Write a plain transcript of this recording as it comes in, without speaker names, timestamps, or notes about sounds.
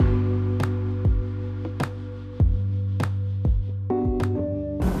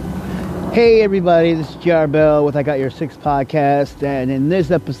Hey everybody, this is JR Bell with I Got Your Six podcast, and in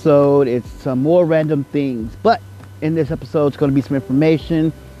this episode it's some more random things, but in this episode it's going to be some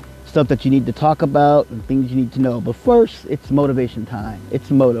information, stuff that you need to talk about, and things you need to know. But first, it's motivation time.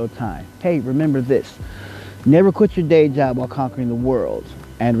 It's moto time. Hey, remember this. Never quit your day job while conquering the world.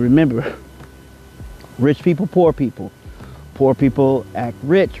 And remember, rich people, poor people. Poor people act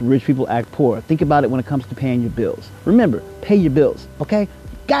rich people act poor. Think about it when it comes to paying your bills. Remember, pay your bills, okay?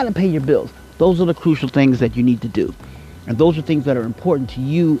 Gotta pay your bills. Those are the crucial things that you need to do. And those are things that are important to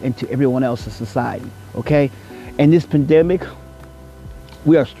you and to everyone else in society, okay? In this pandemic,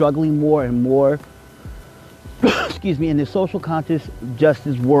 we are struggling more and more. Excuse me, in this social conscious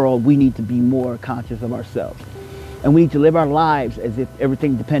justice world, we need to be more conscious of ourselves. And we need to live our lives as if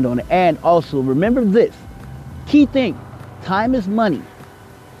everything depends on it. And also, remember this, key thing, time is money.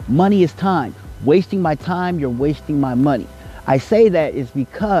 Money is time. Wasting my time, you're wasting my money. I say that is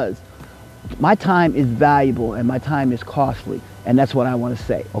because my time is valuable and my time is costly. And that's what I want to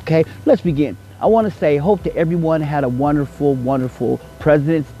say, okay? Let's begin. I want to say, hope that everyone had a wonderful, wonderful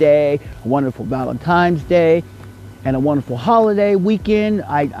President's Day, a wonderful Valentine's Day, and a wonderful holiday weekend.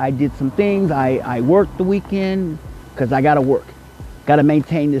 I did some things. I worked the weekend because I got to work. Got to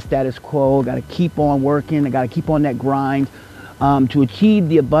maintain the status quo. Got to keep on working. I got to keep on that grind. To achieve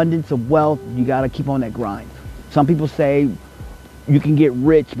the abundance of wealth, you got to keep on that grind. Some people say, you can get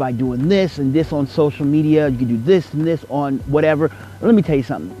rich by doing this and this on social media. You can do this and this on whatever. Let me tell you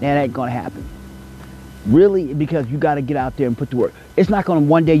something. That ain't going to happen. Really, because you got to get out there and put the work. It's not going to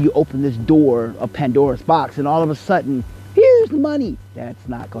one day you open this door of Pandora's box and all of a sudden, here's the money. That's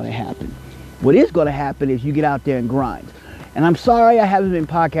not going to happen. What is going to happen is you get out there and grind. And I'm sorry I haven't been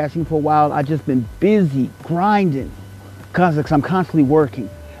podcasting for a while. I've just been busy grinding because I'm constantly working.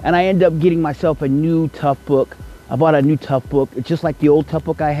 And I end up getting myself a new tough book. I bought a new tough book. It's just like the old tough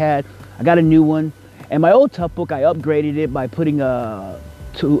book I had. I got a new one. And my old tough book, I upgraded it by putting a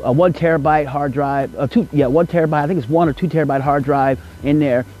 1 terabyte hard drive, 1 terabyte, I think it's 1 or 2 terabyte hard drive in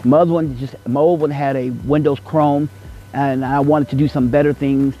there. My old one had a Windows Chrome, and I wanted to do some better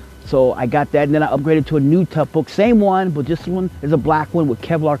things. So I got that, and then I upgraded to a new tough book. Same one, but this one is a black one with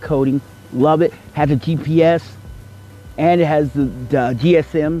Kevlar coating. Love it. Has a GPS, and it has the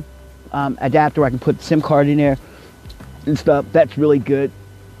GSM adapter. I can put the SIM card in there and stuff. That's really good,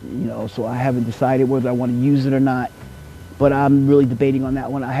 so I haven't decided whether I want to use it or not, but I'm really debating on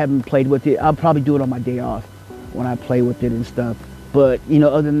that one. I haven't played with it. I'll probably do it on my day off when I play with it and stuff. But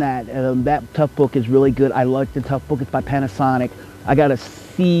other than that, that tough book is really good. I like the tough book. It's by Panasonic. I got a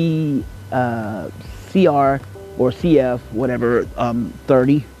CR or CF whatever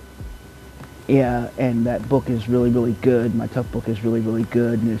 30. Yeah, and that book is really, really good. My tough book is really, really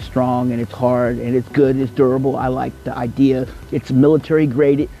good, and it's strong, and it's hard, and it's good, and it's durable. I like the idea. It's military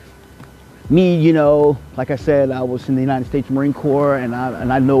graded. Me, like I said, I was in the United States Marine Corps, and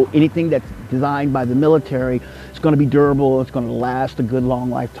I know anything that's designed by the military, it's going to be durable. It's going to last a good, long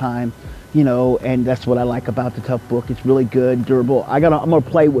lifetime, and that's what I like about the tough book. It's really good, durable. I'm going to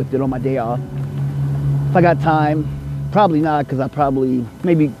play with it on my day off. If I got time, probably not, because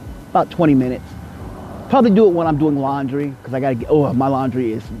maybe about 20 minutes. Probably do it when I'm doing laundry, because I gotta get, my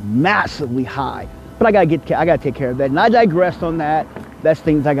laundry is massively high. But I gotta take care of that. And I digressed on that. That's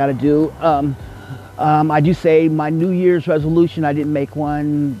things I gotta do. I do say my New Year's resolution, I didn't make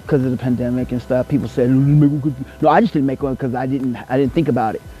one because of the pandemic and stuff. People said, no, I just didn't make one because I didn't think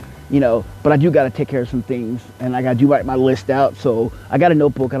about it. But I do gotta take care of some things, and I gotta write my list out. So I got a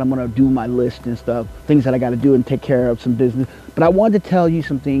notebook, and I'm gonna do my list and stuff, things that I gotta do and take care of some business. But I wanted to tell you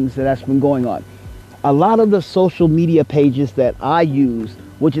some things that's been going on. A lot of the social media pages that I use,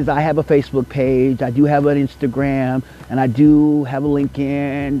 which is I have a Facebook page, I do have an Instagram, and I do have a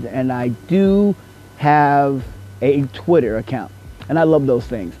LinkedIn, and I do have a Twitter account, and I love those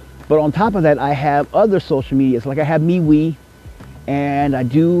things. But on top of that, I have other social medias, like I have MeWe, and I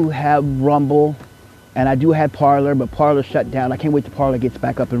do have Rumble, and I do have Parler, but Parler shut down. I can't wait till Parler gets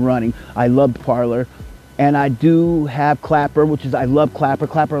back up and running. I love Parler. And I do have Clapper, I love Clapper.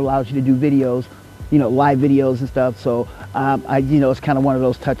 Clapper allows you to do videos, live videos and stuff. So, it's kind of one of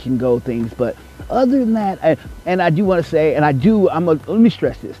those touch and go things. But other than that, and I do want to say, let me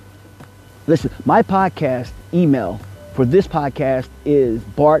stress this. Listen, my podcast email for this podcast is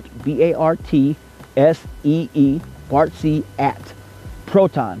Bart, BARTSEE, Bartsee at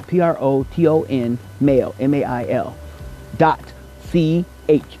Proton, PROTON, mail, MAIL, .CH,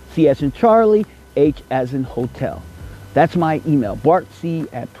 C as in Charlie, H as in hotel. That's my email, bartsee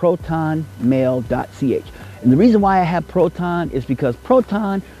at protonmail.ch. And the reason why I have Proton is because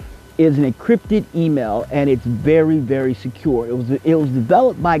Proton is an encrypted email, and it's very, very secure. It was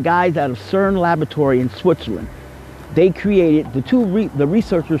developed by guys out of CERN laboratory in Switzerland. They created, the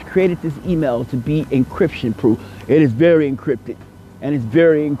researchers created this email to be encryption proof. It is very encrypted, and it's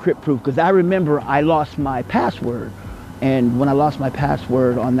very encrypt proof, because I remember I lost my password, and when I lost my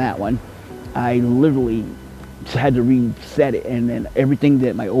password on that one, I literally had to reset it, and then everything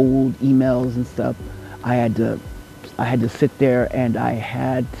that my old emails and stuff, I had to sit there, and I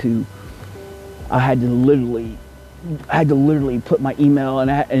had to literally put my email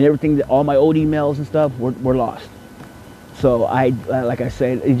and everything, that all my old emails and stuff were lost. So like I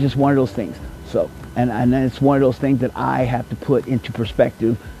said, it's just one of those things. So, and then it's one of those things that I have to put into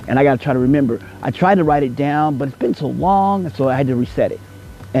perspective, and I got to try to remember. I tried to write it down, but it's been so long, so I had to reset it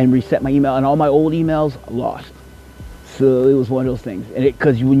and reset my email, and all my old emails lost. So it was one of those things, and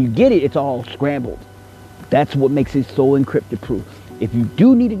because when you get it, it's all scrambled. That's what makes it so encrypted proof. If you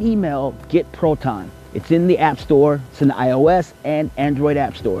do need an email, get Proton. It's in the App Store. It's in the iOS and Android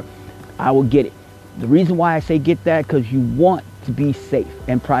App Store. I will get it. The reason why I say get that, because you want to be safe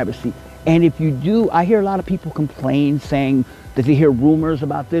and privacy. And if you do, I hear a lot of people complain saying that they hear rumors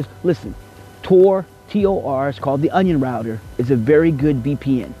about this. Listen, Tor, T-O-R, it's called the Onion Router. It's a very good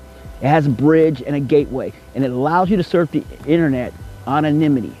VPN. It has a bridge and a gateway, and it allows you to surf the internet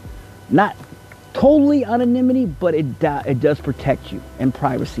anonymity. Not totally anonymity, but it does protect you and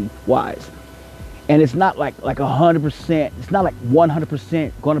privacy wise. And it's not like 100%, it's not like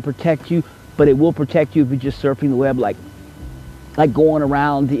 100% going to protect you, but it will protect you if you're just surfing the web, like going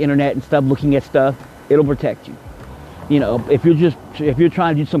around the internet and stuff, looking at stuff. It'll protect you. You know, if you're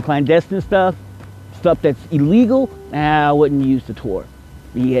trying to do some clandestine stuff that's illegal, I wouldn't use the Tor.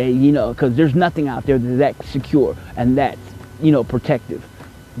 Yeah, you know, because there's nothing out there that's secure and that's, you know, protective.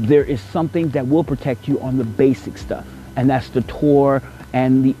 There is something that will protect you on the basic stuff, and that's the Tor,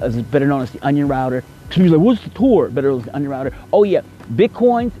 and it's better known as the Onion Router. Somebody's like, what's the Tor? Better known as the Onion Router. Oh yeah,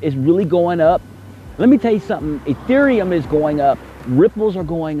 Bitcoin is really going up. Let me tell you something. Ethereum is going up. Ripples are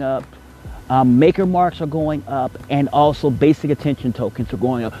going up. Maker marks are going up, and also basic attention tokens are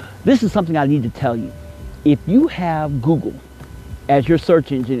going up. This is something I need to tell you. If you have Google as your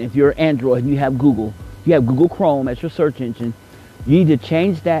search engine, if you're Android and you have Google Chrome as your search engine, you need to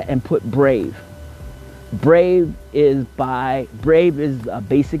change that and put Brave. Brave is a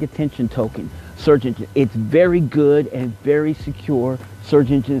basic attention token search engine. It's very good and very secure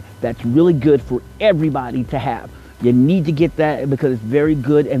search engine that's really good for everybody to have. You need to get that because it's very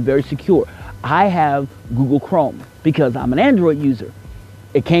good and very secure. I have Google Chrome because I'm an Android user.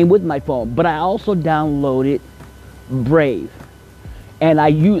 It came with my phone, but I also downloaded Brave, and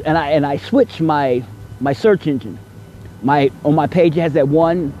I switched my search engine. On my page, it has that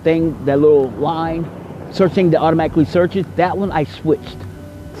one thing, that little line, search thing that automatically searches. That one I switched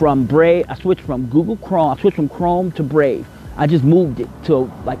from Brave. I switched from Google Chrome. I switched from Chrome to Brave. I just moved it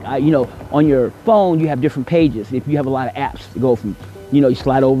to, you know, on your phone you have different pages. If you have a lot of apps to go from, you know, you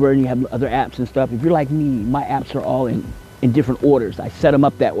slide over and you have other apps and stuff. If you're like me, my apps are all in different orders. I set them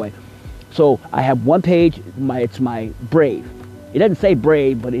up that way. So I have one page. It's my Brave. It doesn't say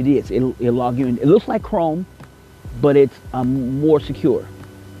Brave, but it is. It'll log you in. It looks like Chrome, but it's more secure.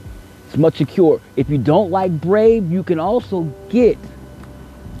 It's much secure. If you don't like Brave, you can also get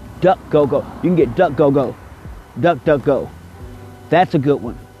DuckDuckGo. You can get DuckDuckGo. DuckDuckGo. That's a good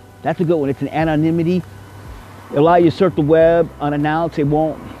one. That's a good one. It's an anonymity. It allows you to surf the web unannounced. It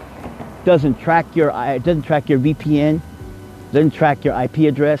doesn't track your VPN. Doesn't track your IP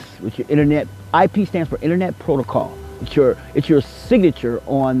address, which your internet. IP stands for Internet Protocol. It's your signature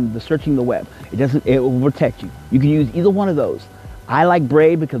on the searching the web. It will protect you. You can use either one of those. I like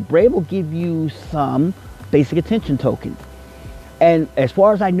Brave because Brave will give you some basic attention tokens. And as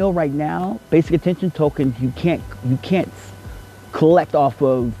far as I know right now, basic attention tokens you can't collect off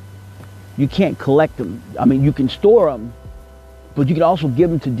of. You can't collect them. I mean, you can store them, but you can also give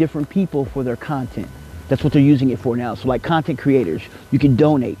them to different people for their content. That's what they're using it for now. So like content creators, you can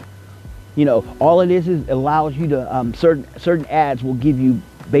donate. You know, all it is it allows you to, certain ads will give you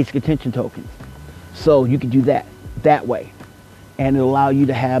basic attention tokens. So you can do that way. And it'll allow you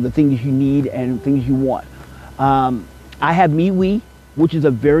to have the things you need and things you want. I have MeWe, which is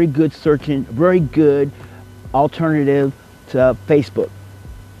a very good very good alternative to Facebook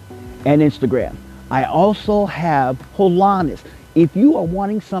and Instagram. I also have Holonis. If you are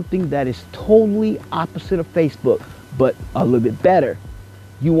wanting something that is totally opposite of Facebook, but a little bit better,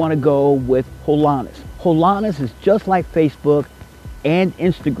 you want to go with Holonis. Holonis is just like Facebook and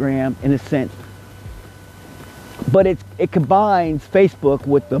Instagram in a sense, but it combines Facebook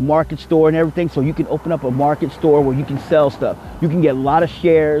with the market store and everything, so you can open up a market store where you can sell stuff. You can get a lot of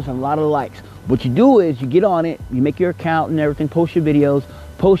shares and a lot of likes. What you do is you get on it, you make your account and everything, post your videos,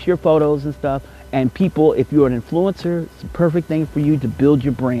 post your photos and stuff, and people, if you're an influencer, it's the perfect thing for you to build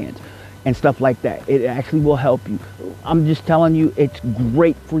your brand and stuff like that. It actually will help you. I'm just telling you, it's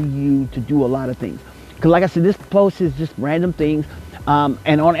great for you to do a lot of things. Because like I said, this post is just random things.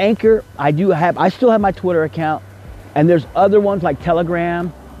 And on Anchor, I still have my Twitter account, and there's other ones like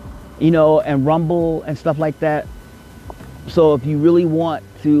Telegram, and Rumble and stuff like that. So if you really want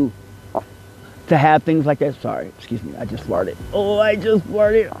to have things like that, sorry, excuse me, I just farted. Oh, I just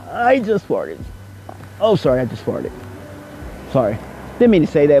farted. Oh, sorry, I just farted. Sorry. Didn't mean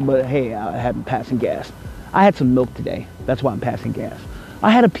to say that, but hey, I have been passing gas. I had some milk today. That's why I'm passing gas.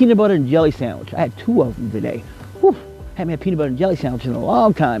 I had a peanut butter and jelly sandwich. I had 2 of them today. Whew. Haven't had peanut butter and jelly sandwich in a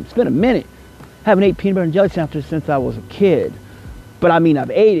long time. It's been a minute. Haven't ate peanut butter and jelly sandwiches since I was a kid. But I mean, I've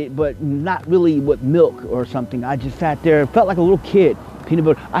ate it, but not really with milk or something. I just sat there, felt like a little kid. Peanut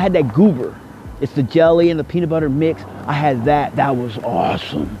butter. I had that goober. It's the jelly and the peanut butter mix. I had that. That was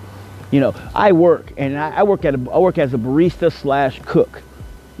awesome. I work, and I work as a barista / cook.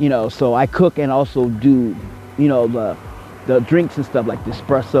 So I cook and also do, the drinks and stuff like the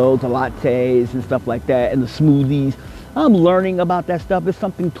espressos, the lattes and stuff like that, and the smoothies. I'm learning about that stuff. It's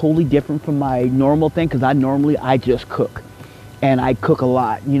something totally different from my normal thing, because I just cook. And I cook a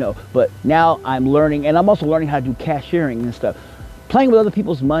lot, But now I'm learning, and I'm also learning how to do cashiering and stuff. Playing with other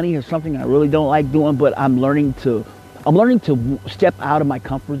people's money is something I really don't like doing, but I'm learning to step out of my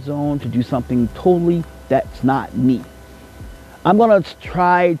comfort zone to do something totally that's not me. I'm going to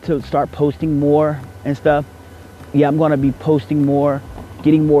try to start posting more and stuff. Yeah, I'm going to be posting more,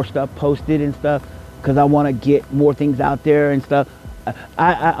 getting more stuff posted and stuff, because I want to get more things out there and stuff.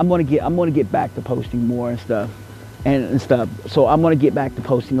 I'm going to get back to posting more and stuff and stuff. So I'm going to get back to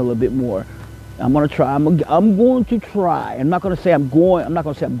posting a little bit more. I'm going to try. I'm going to try. I'm not going to say I'm going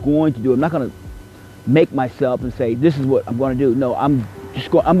to do it. I'm not going to make myself and say this is what I'm going to do. No, I'm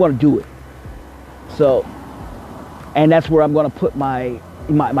going to do it. So, and that's where I'm going to put my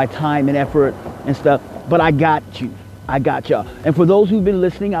time and effort and stuff. But I got you. I got y'all. And for those who've been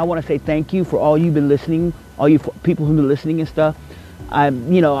listening, I want to say thank you for all you've been listening, all you people who've been listening and stuff. I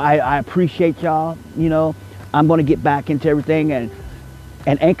appreciate y'all. I'm going to get back into everything, and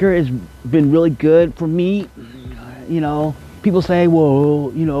Anchor has been really good for me. People say,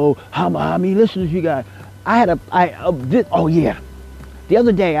 well, how many listeners you got? The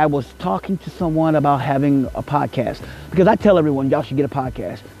other day I was talking to someone about having a podcast, because I tell everyone y'all should get a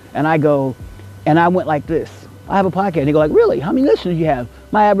podcast. And I went like this. I have a podcast. And they go like, really? How many listeners you have?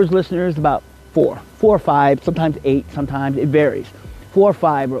 My average listener is about 4 or 5, sometimes 8, sometimes it varies. 4 or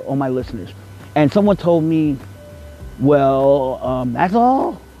 5 are my listeners. And someone told me, well, that's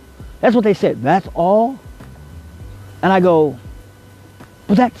all? That's what they said. That's all? And I go,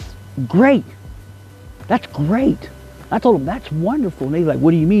 well, that's great. That's great. I told them, that's wonderful. And they were like,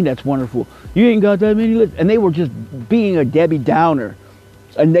 what do you mean that's wonderful? You ain't got that many listeners. And they were just being a Debbie Downer,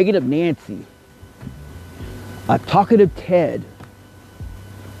 a negative Nancy, a talkative Ted,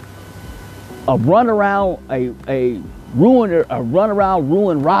 a runaround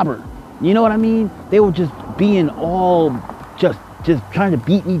ruined Robert. You know what I mean? They were just being all just trying to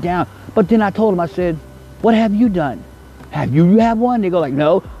beat me down. But then I told them, I said, what have you done? Have you have one? They go like,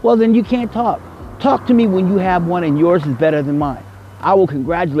 no. Well, then you can't talk. Talk to me when you have one and yours is better than mine. I will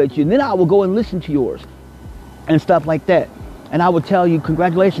congratulate you, and then I will go and listen to yours and stuff like that. And I will tell you,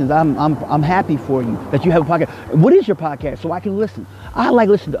 congratulations, I'm happy for you that you have a podcast. What is your podcast? So I can listen. I like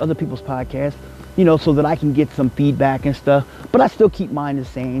listening to other people's podcasts, so that I can get some feedback and stuff. But I still keep mine the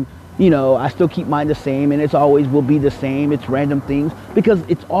same. And it's always will be the same. It's random things, because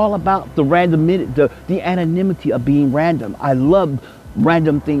it's all about the the anonymity of being random. I love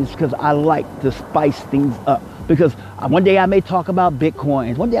random things because I like to spice things up. Because one day I may talk about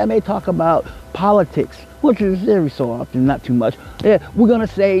Bitcoins. One day I may talk about politics, which is every so often, not too much. Yeah, we're going to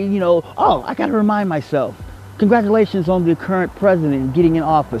say, oh, I got to remind myself, congratulations on the current president getting in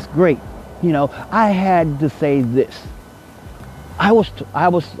office. Great. I had to say this. I was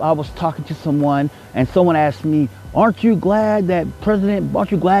talking to someone, and someone asked me, aren't you glad that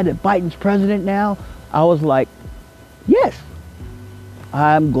Biden's president now? I was like, yes.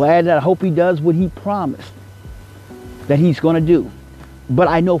 I'm glad that I hope he does what he promised that he's going to do. But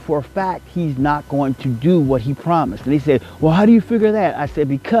I know for a fact he's not going to do what he promised. And they said, well, how do you figure that? I said,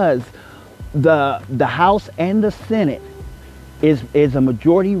 because the House and the Senate is a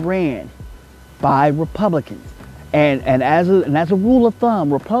majority ran by Republicans. And as a rule of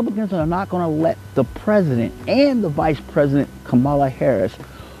thumb, Republicans are not going to let the president and the vice president, Kamala Harris,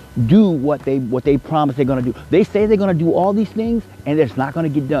 do what they promise they're going to do. They say they're going to do all these things, and it's not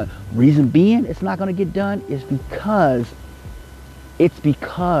going to get done. Reason being it's not going to get done is because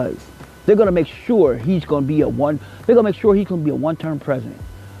they're going to make sure he's going to be a one-term president.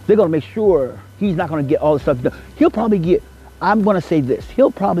 They're going to make sure he's not going to get all the stuff done. He'll probably get, I'm going to say this,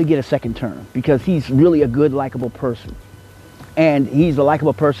 he'll probably get a second term because he's really a good, likable person. And he's a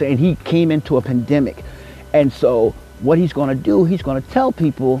likable person, and he came into a pandemic. And so what he's going to do, he's going to tell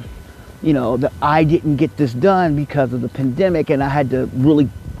people, that I didn't get this done because of the pandemic and I had to really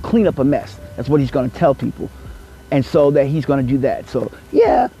clean up a mess. That's what he's going to tell people. And so that he's going to do that. So,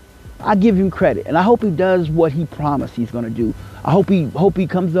 yeah, I give him credit. And I hope he does what he promised he's going to do. I hope he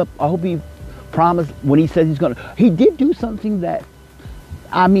comes up. I hope he promised when he says he's going to. He did do something that,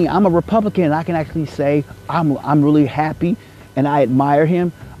 I'm a Republican, and I can actually say I'm really happy and I admire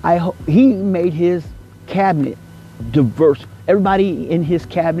him. He made his cabinet diverse. Everybody in his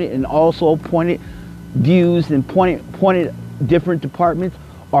cabinet, and also pointed views and pointed different departments,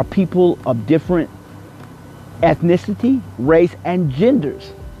 are people of different ethnicity, race, and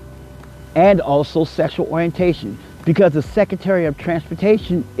genders, and also sexual orientation, because the Secretary of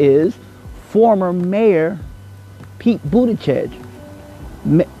Transportation is former Mayor Pete Buttigieg.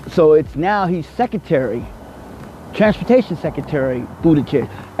 So it's now he's Transportation Secretary Buttigieg,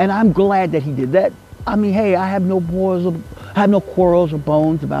 and I'm glad that he did that. Hey, I have no quarrels or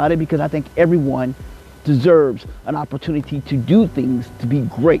bones about it, because I think everyone deserves an opportunity to do things to be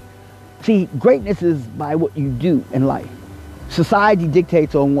great. See, greatness is by what you do in life. Society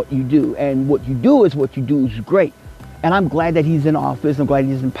dictates on what you do, and what you do is great. And I'm glad that he's in office. I'm glad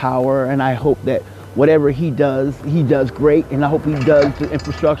he's in power, and I hope that whatever he does great. And I hope he does the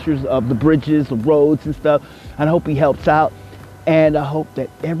infrastructures of the bridges, the roads and stuff. And I hope he helps out. And I hope that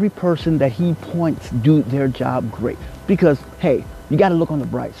every person that he points do their job great. Because, hey, you got to look on the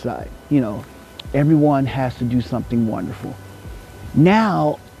bright side. Everyone has to do something wonderful.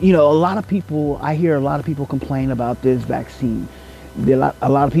 Now, I hear a lot of people complain about this vaccine. A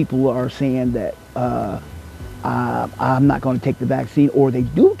lot of people are saying that I'm not going to take the vaccine, or they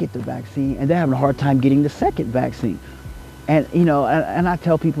do get the vaccine and they're having a hard time getting the second vaccine. And, and I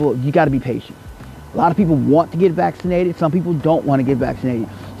tell people, you got to be patient. A lot of people want to get vaccinated. Some people don't want to get vaccinated.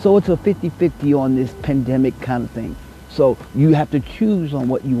 So it's a 50-50 on this pandemic kind of thing. So you have to choose on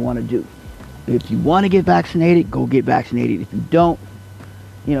what you want to do. If you want to get vaccinated, go get vaccinated. If you don't,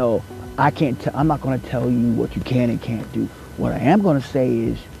 I'm not going to tell you what you can and can't do. What I am going to say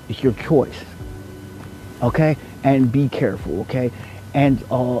is, it's your choice. Okay? And be careful, okay? And,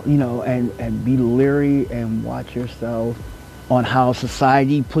 and be leery and watch yourself on how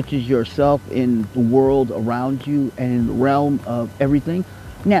society puts yourself in the world around you and in the realm of everything.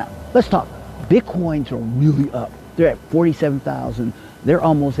 Now, let's talk. Bitcoins are really up. They're at 47,000. They're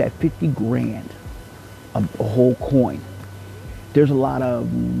almost at 50 grand a whole coin. There's a lot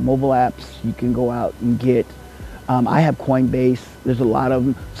of mobile apps you can go out and get. I have Coinbase. There's a lot of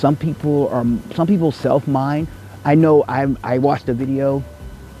them. Some people self-mine. I know I watched a video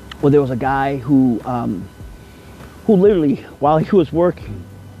where there was a guy who literally, while he was working,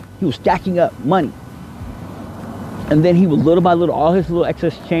 he was stacking up money. And then he was little by little, all his little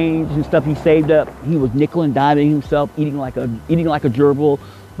excess change and stuff he saved up, he was nickel and diming himself, eating like a gerbil,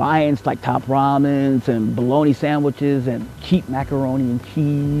 buying like top ramens and bologna sandwiches and cheap macaroni and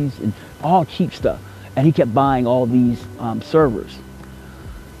cheese and all cheap stuff. And he kept buying all these servers.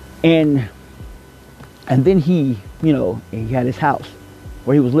 And then he had his house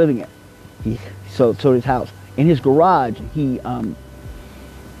where he was living at. He sold his house. In his garage, he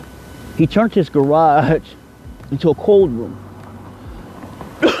turned his garage into a cold room.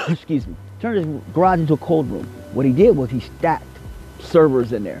 Excuse me. Turned his garage into a cold room. What he did was he stacked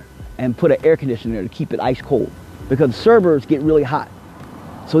servers in there and put an air conditioner there to keep it ice cold, because servers get really hot.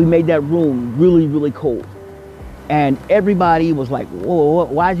 So he made that room really, really cold. And everybody was like, whoa,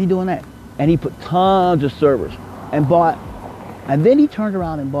 why is he doing that? And he put tons of servers and then he turned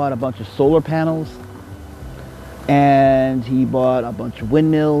around and bought a bunch of solar panels, and he bought a bunch of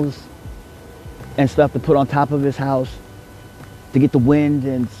windmills and stuff to put on top of his house to get the wind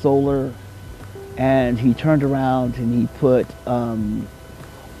and solar. And he turned around and he put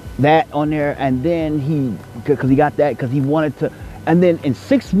that on there, and then because he got that because he wanted to, and then in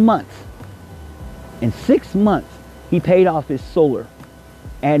 6 months, he paid off his solar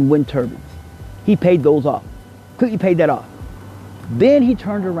and wind turbines. He paid those off. Quickly paid that off. Then he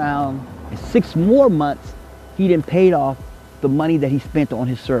turned around in 6 more months, he then paid off the money that he spent on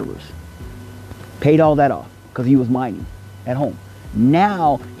his servers. Paid all that off. because he was mining at home.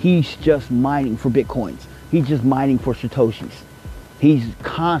 Now he's just mining for Bitcoins. He's just mining for Satoshis. He's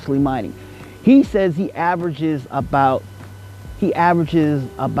constantly mining. He says he averages about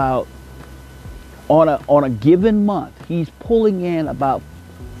on a given month, he's pulling in about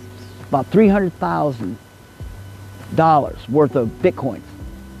 $300,000 worth of Bitcoins.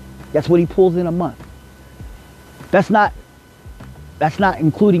 That's what he pulls in a month. That's not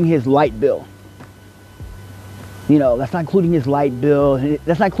including his light bill. You know, that's not including his light bill.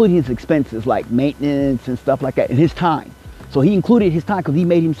 That's not including his expenses like maintenance and stuff like that, and his time. So he included his time because he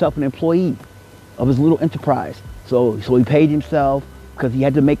made himself an employee of his little enterprise. So he paid himself because he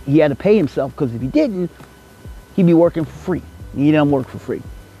had to pay himself, because if he didn't, he'd be working for free. He didn't work for free.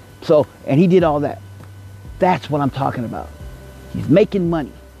 So, and he did all that. That's what I'm talking about. He's making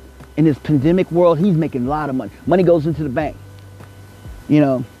money. In this pandemic world, he's making a lot of money. Money goes into the bank. You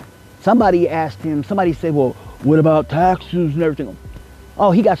know, somebody said, well, what about taxes and everything?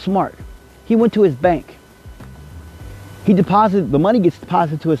 Oh, he got smart. He went to his bank. The money gets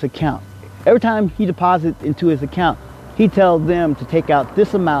deposited to his account. Every time he deposits into his account, he tells them to take out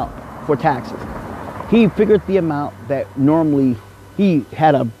this amount for taxes. He figured the amount that normally he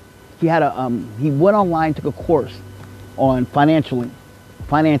went online, took a course on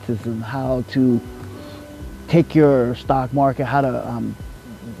finances and how to take your stock market, how to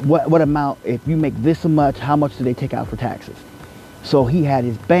what amount, if you make this much, how much do they take out for taxes? So he had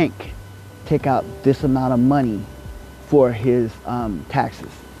his bank take out this amount of money for his taxes.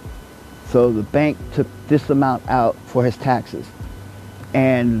 So the bank took this amount out for his taxes,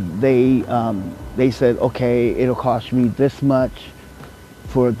 and they said, okay, it'll cost me this much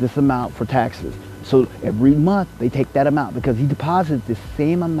for this amount for taxes. So every month they take that amount, because he deposits the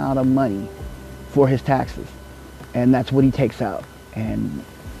same amount of money for his taxes, and that's what he takes out, and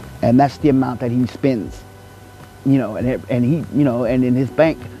that's the amount that he spends. You know, and he, you know, and then his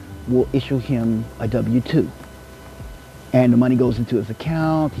bank will issue him a W-2. And the money goes into his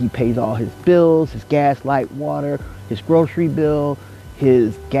account. He pays all his bills, his gas, light, water, his grocery bill,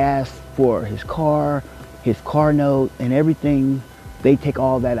 his gas for his car note, and everything. They take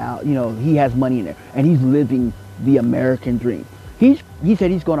all that out. You know, he has money in there, and he's living the American dream. He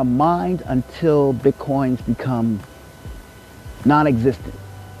said he's going to mine until Bitcoins become non-existent.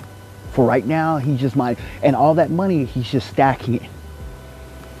 For right now, he's just mining, and all that money, he's just stacking it.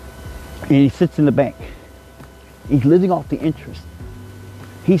 And he sits in the bank. He's living off the interest.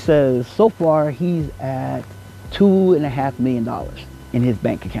 He says so far he's at $2.5 million in his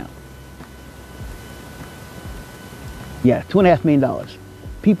bank account. Yeah, $2.5 million.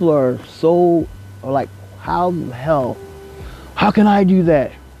 People are like, how the hell? How can I do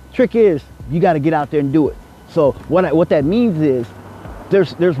that? Trick is, you got to get out there and do it. So what that means is,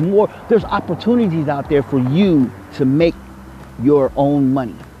 there's opportunities out there for you to make your own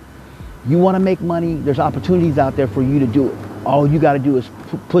money. You want to make money, there's opportunities out there for you to do it. All you got to do is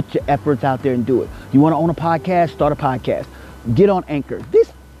put your efforts out there and do it. You want to own a podcast? Start a podcast. Get on Anchor.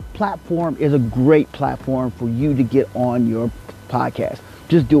 This platform is a great platform for you to get on your podcast.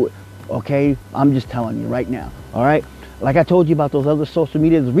 Just do it, okay? I'm just telling you right now, all right? Like I told you about those other social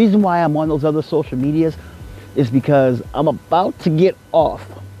medias, the reason why I'm on those other social medias is because I'm about to get off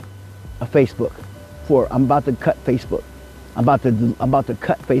of Facebook. I'm about to cut Facebook. I'm about to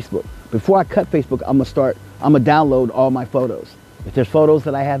cut Facebook. Before I cut Facebook, I'm gonna download all my photos. If there's photos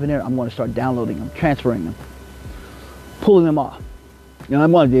that I have in there, I'm gonna start downloading them, transferring them, pulling them off. You know,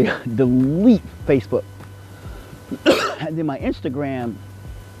 I'm gonna delete Facebook. And then my Instagram,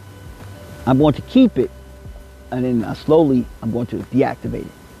 I'm going to keep it, and then slowly I'm going to deactivate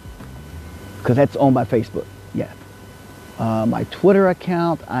it, because that's owned by Facebook. Yeah. My Twitter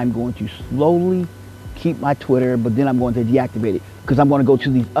account, I'm going to slowly keep my Twitter, but then I'm going to deactivate it, because I'm going to go to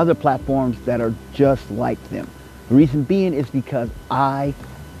these other platforms that are just like them. The reason being is because I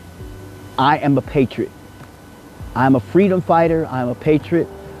am a patriot. I'm a freedom fighter. I'm a patriot.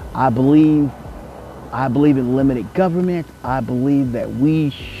 I believe in limited government. I believe that we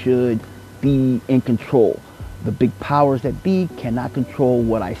should be in control. The big powers that be cannot control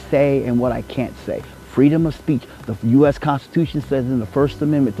what I say and what I can't say. Freedom of speech. The U.S. Constitution says in the First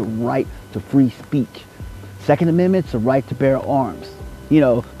Amendment the right to free speech. Second Amendment, the right to bear arms. You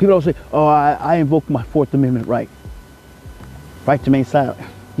know, people don't say, oh, I invoke my Fourth Amendment right. Right to remain silent.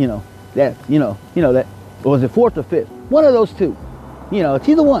 You know, that, you know that. Or was it fourth or fifth? One of those two. You know, it's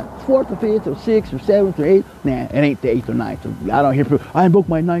either one. Fourth or fifth or sixth or seventh or eighth. Nah, it ain't the eighth or ninth. I don't hear people, I invoke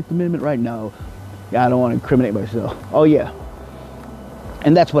my Ninth Amendment right now. I don't want to incriminate myself. Oh yeah.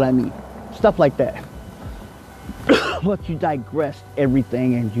 And that's what I mean. Stuff like that. But you digress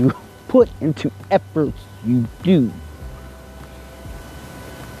everything, and put into efforts you do.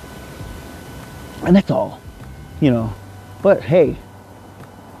 And that's all, But hey,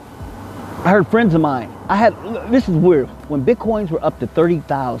 I heard friends of mine, this is weird. When Bitcoins were up to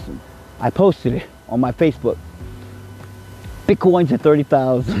 30,000, I posted it on my Facebook. Bitcoins at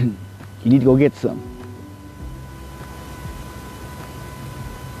 30,000. You need to go get some.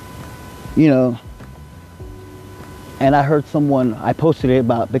 And I heard I posted it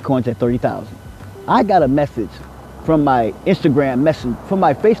about Bitcoins at 30,000. I got a message from my from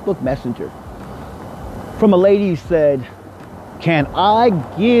my Facebook Messenger, from a lady who said, can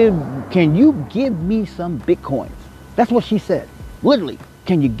you give me some Bitcoins? That's what she said. Literally,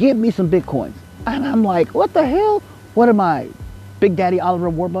 can you give me some Bitcoins? And I'm like, what the hell? What am I? Big Daddy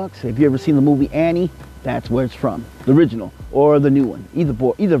Oliver Warbucks? Have you ever seen the movie Annie? That's where it's from. The original or the new one.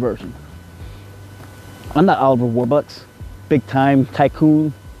 Either version. I'm not Oliver Warbucks. Big time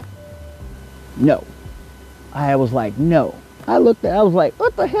tycoon. No. I was like, no. I was like,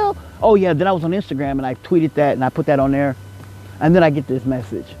 what the hell? Oh yeah, then I was on Instagram and I tweeted that and I put that on there. And then I get this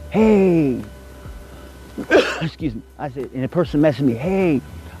message. Hey. Excuse me. I said, and a person messaged me, hey,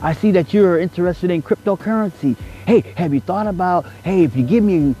 I see that you're interested in cryptocurrency. Hey, have you thought about, hey, if you give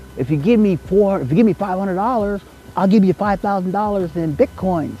me $500, I'll give you $5,000 in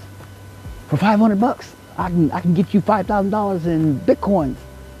Bitcoins. For $500, I can get you $5,000 in Bitcoins.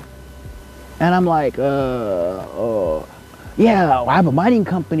 And I'm like, yeah, I have a mining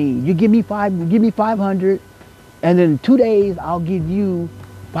company. You give me 500, and then in 2 days I'll give you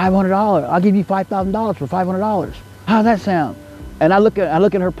 $500. I'll give you $5,000 for $500. How's that sound? And I look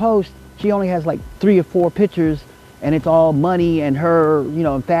at her post. She only has like 3 or 4 pictures, and it's all money and her,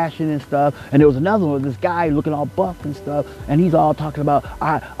 in fashion and stuff. And there was another one, this guy looking all buff and stuff, and he's all talking about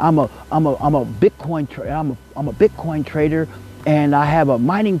I'm a Bitcoin trader, and I have a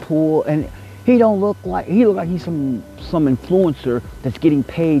mining pool. And he look like he's some influencer that's getting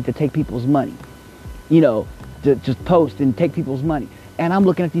paid to take people's money, to just post and take people's money. And I'm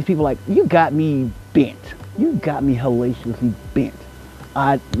looking at these people like, you got me bent. You got me hellaciously bent.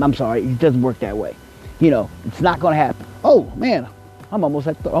 I'm sorry, it doesn't work that way. It's not going to happen. Oh man, I'm almost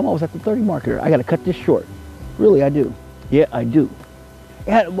at the 30 marker. I got to cut this short. Really, I do. Yeah, I do.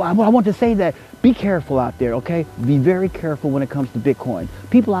 And I want to say that be careful out there, okay? Be very careful when it comes to Bitcoin.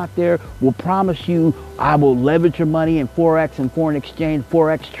 People out there will promise you, I will leverage your money in Forex and foreign exchange,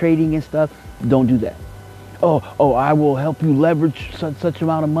 Forex trading and stuff. Don't do that. Oh, I will help you leverage such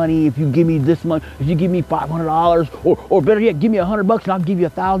amount of money if you give me this much. If you give me $500, or better yet, give me $100 and I'll give you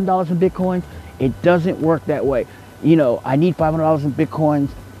 $1,000 in Bitcoins. It doesn't work that way. I need $500 in Bitcoins,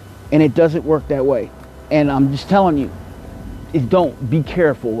 and it doesn't work that way. And I'm just telling you, don't be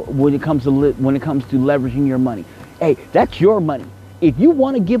careful when it comes to leveraging your money. Hey, that's your money. If you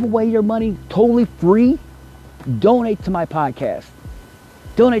want to give away your money totally free, donate to my podcast.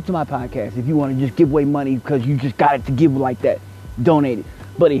 Donate to my podcast if you want to just give away money because you just got it to give like that. Donate it.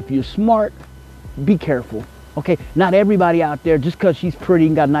 But if you're smart, be careful. Okay? Not everybody out there, just because she's pretty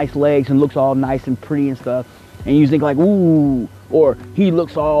and got nice legs and looks all nice and pretty and stuff, and you think like, ooh, or he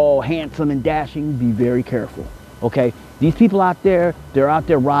looks all handsome and dashing, be very careful. Okay? These people out there, they're out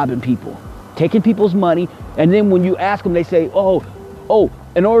there robbing people, taking people's money, and then when you ask them, they say, oh,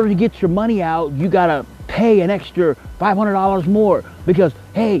 in order to get your money out, you got to pay an extra $500 more because,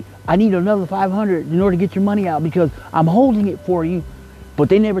 hey, I need another $500 in order to get your money out because I'm holding it for you. But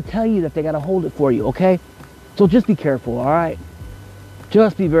they never tell you that they got to hold it for you, okay? So just be careful, all right?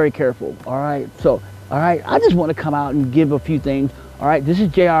 Just be very careful, all right? So, all right, I just want to come out and give a few things. All right, this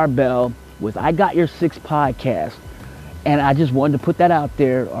is J.R. Bell with I Got Your Six podcast. And I just wanted to put that out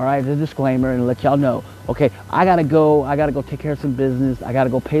there, all right, as a disclaimer and let y'all know. Okay, I gotta go take care of some business. I gotta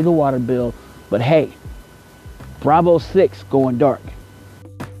go pay the water bill. But hey, Bravo 6 going dark.